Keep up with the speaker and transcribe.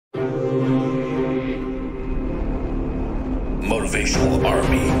Motivational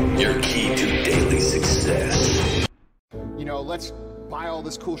Army, your key to daily success. You know, let's buy all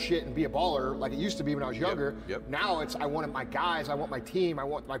this cool shit and be a baller like it used to be when I was younger. Yep. Now it's, I want my guys, I want my team, I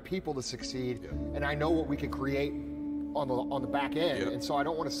want my people to succeed, and I know what we can create on the back end, and so I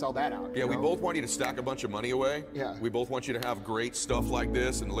don't want to sell that out. Yeah, we both want you to stack a bunch of money away. Yeah. We both want you to have great stuff like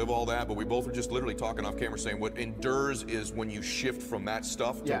this and live all that, but we both are just literally talking off camera saying what endures is when you shift from that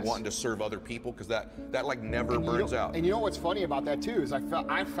stuff to wanting to serve other people, because that like never burns out. And you know what's funny about that too is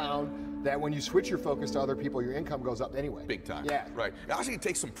I found that when you switch your focus to other people, your income goes up anyway. Big time. Yeah. Right. Actually, it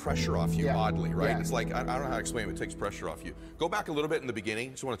takes some pressure off you, oddly, right? It's like, I don't know how to explain it, it takes pressure off you. Go back a little bit in the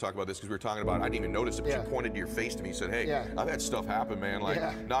beginning. Just want to talk about this because we were talking about, I didn't even notice it, but you pointed to your face to me and said, hey, I've had stuff happen, man.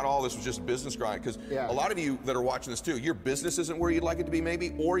 Like, not all this was just business grind. Because a lot of you that are watching this too, your business isn't where you'd like it to be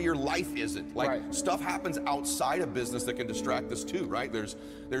maybe, or your life isn't. Like, stuff happens outside of business that can distract us too, right? There's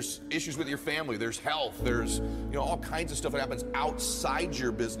issues with your family, there's health, there's, you know, all kinds of stuff that happens outside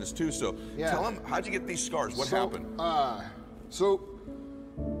your business too. So tell them, how'd you get these scars? What happened? So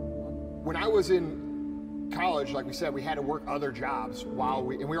when I was in college, like we said, we had to work other jobs while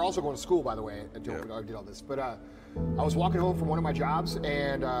and we were also going to school, by the way. I did all this, but I was walking home from one of my jobs,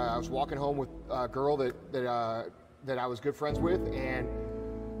 and I was walking home with a girl that I was good friends with, and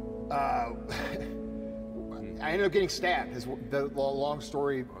I ended up getting stabbed. Is the long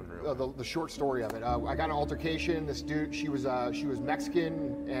story, the short story of it. I got in an altercation. This dude, she was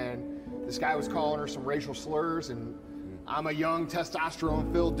Mexican, and this guy was calling her some racial slurs, and I'm a young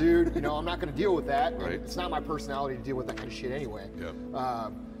testosterone-filled dude. You know, I'm not going to deal with that. Right. It's not my personality to deal with that kind of shit anyway.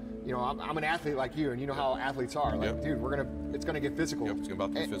 You know, I'm an athlete like you, and you know how athletes are. Like, dude, it's gonna get physical. It's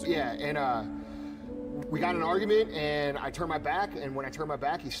about to be physical. Yeah, and we got in an argument, and I turned my back, and when I turned my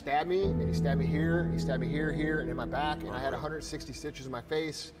back, he stabbed me, and he stabbed me here, he stabbed me here, here, and in my back, and I had 160 stitches in my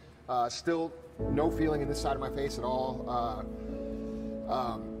face. Still no feeling in this side of my face at all.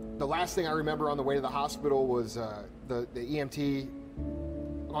 The last thing I remember on the way to the hospital was the EMT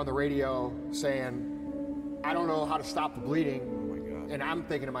on the radio saying, "I don't know how to stop the bleeding." Oh my God. And I'm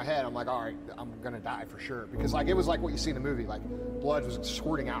thinking in my head, I'm like, all right, I'm gonna die for sure, because like it was like what you see in the movie, like blood was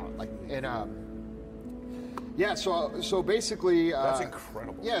squirting out, like, and yeah. So basically, that's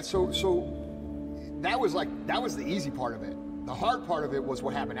incredible. Yeah. So that was the easy part of it. The hard part of it was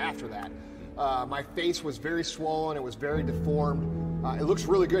what happened after that. My face was very swollen. It was very deformed. It looks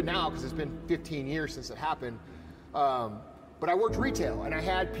really good now because it's been 15 years since it happened. But I worked retail, and I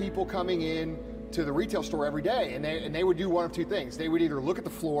had people coming in to the retail store every day, and they would do one of two things. They would either look at the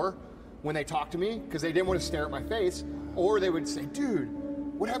floor when they talked to me because they didn't want to stare at my face, or they would say, "Dude,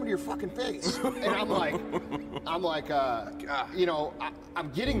 what happened to your fucking face?" And I'm like, you know, I'm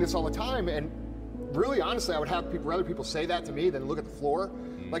getting this all the time, and really, honestly, I would have rather people say that to me than look at the floor.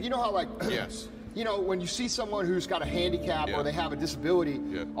 Like, you know how, like, you know, when you see someone who's got a handicap or they have a disability,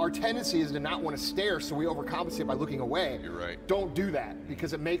 our tendency is to not want to stare, so we overcompensate by looking away. You're right. Don't do that,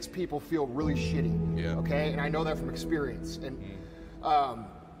 because it makes people feel really shitty. Okay, and I know that from experience. And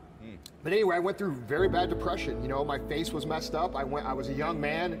but anyway, I went through very bad depression. You know, my face was messed up. I was a young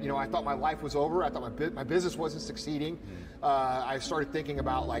man. You know, I thought my life was over. I thought my business wasn't succeeding. I started thinking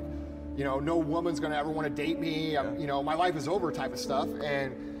about, like, you know, no woman's gonna ever want to date me. You know, my life is over type of stuff.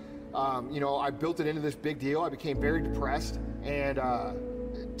 And you know, I built it into this big deal. I became very depressed, and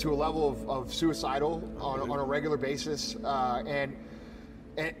to a level of suicidal on a regular basis. And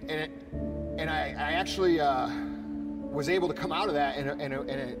I actually was able to come out of that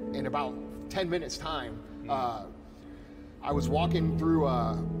in about 10 minutes time. I was walking through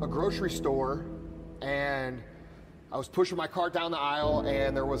a grocery store, and I was pushing my cart down the aisle,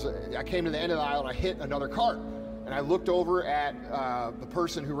 and I came to the end of the aisle, and I hit another cart. And I looked over at the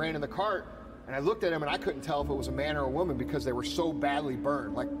person who ran in the cart, and I looked at him, and I couldn't tell if it was a man or a woman because they were so badly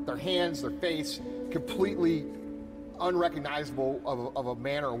burned. Like, their hands, their face, completely unrecognizable of a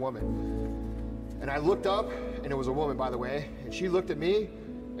man or a woman. And I looked up, and it was a woman, by the way, and she looked at me,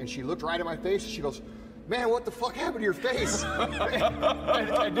 and she looked right at my face, and she goes, "Man, what the fuck happened to your face?"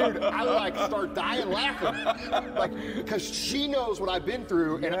 and dude, I like start dying laughing, like, because she knows what I've been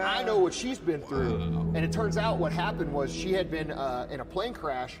through, and I know what she's been through. And it turns out what happened was she had been in a plane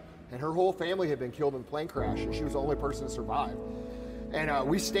crash, and her whole family had been killed in the plane crash, and she was the only person to survive. And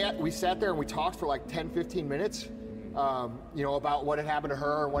we sat there and we talked for like 10-15 minutes, you know, about what had happened to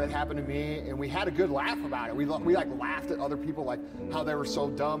her and what had happened to me, and we had a good laugh about it. We like laughed at other people, like how they were so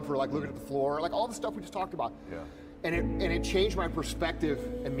dumb for like looking at the floor, like all the stuff we just talked about. And it changed my perspective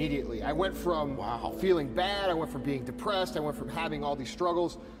immediately. I went from feeling bad, I went from being depressed, I went from having all these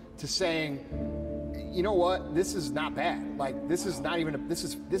struggles to saying, you know what, this is not bad. Like, this is not even this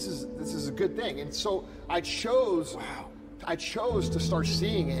is a good thing. And so I chose I chose to start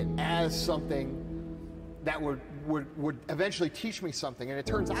seeing it as something that would eventually teach me something. And it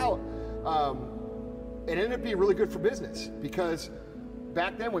turns out it ended up being really good for business, because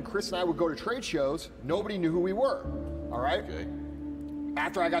back then when Chris and I would go to trade shows, nobody knew who we were, all right? Okay.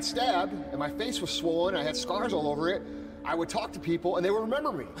 After I got stabbed and my face was swollen, I had scars all over it, I would talk to people and they would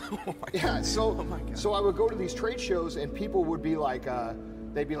remember me. Oh my yeah, God. so, oh my God. so I would go to these trade shows and people would be like,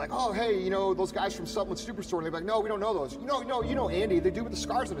 they'd be like, oh, hey, you know, those guys from Supplement Superstore. And they'd be like, no, we don't know those. You know Andy, the dude with the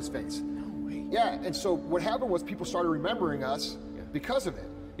scars on his face. No way. Yeah, and so what happened was people started remembering us because of it.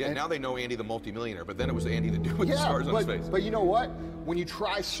 Yeah, and now they know Andy the multimillionaire, but then it was Andy the dude with the scars on his face. But you know what? When you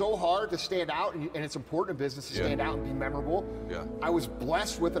try so hard to stand out, and it's important in business to stand out and be memorable, I was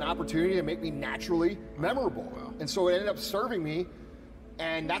blessed with an opportunity to make me naturally memorable. Wow. And so it ended up serving me,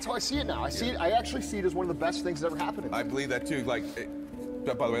 and that's how I see it now. I actually see it as one of the best things that ever happened to me. I believe that too. Like,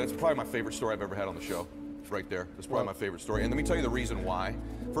 by the way, that's probably my favorite story I've ever had on the show. Right there. That's probably my favorite story. And let me tell you the reason why.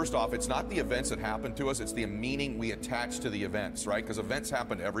 First off, it's not the events that happen to us, it's the meaning we attach to the events, right? Because events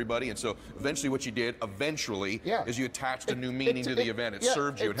happen to everybody, and so eventually what you did, is you attached a new meaning to the event. It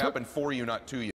served you. It happened for you, not to you.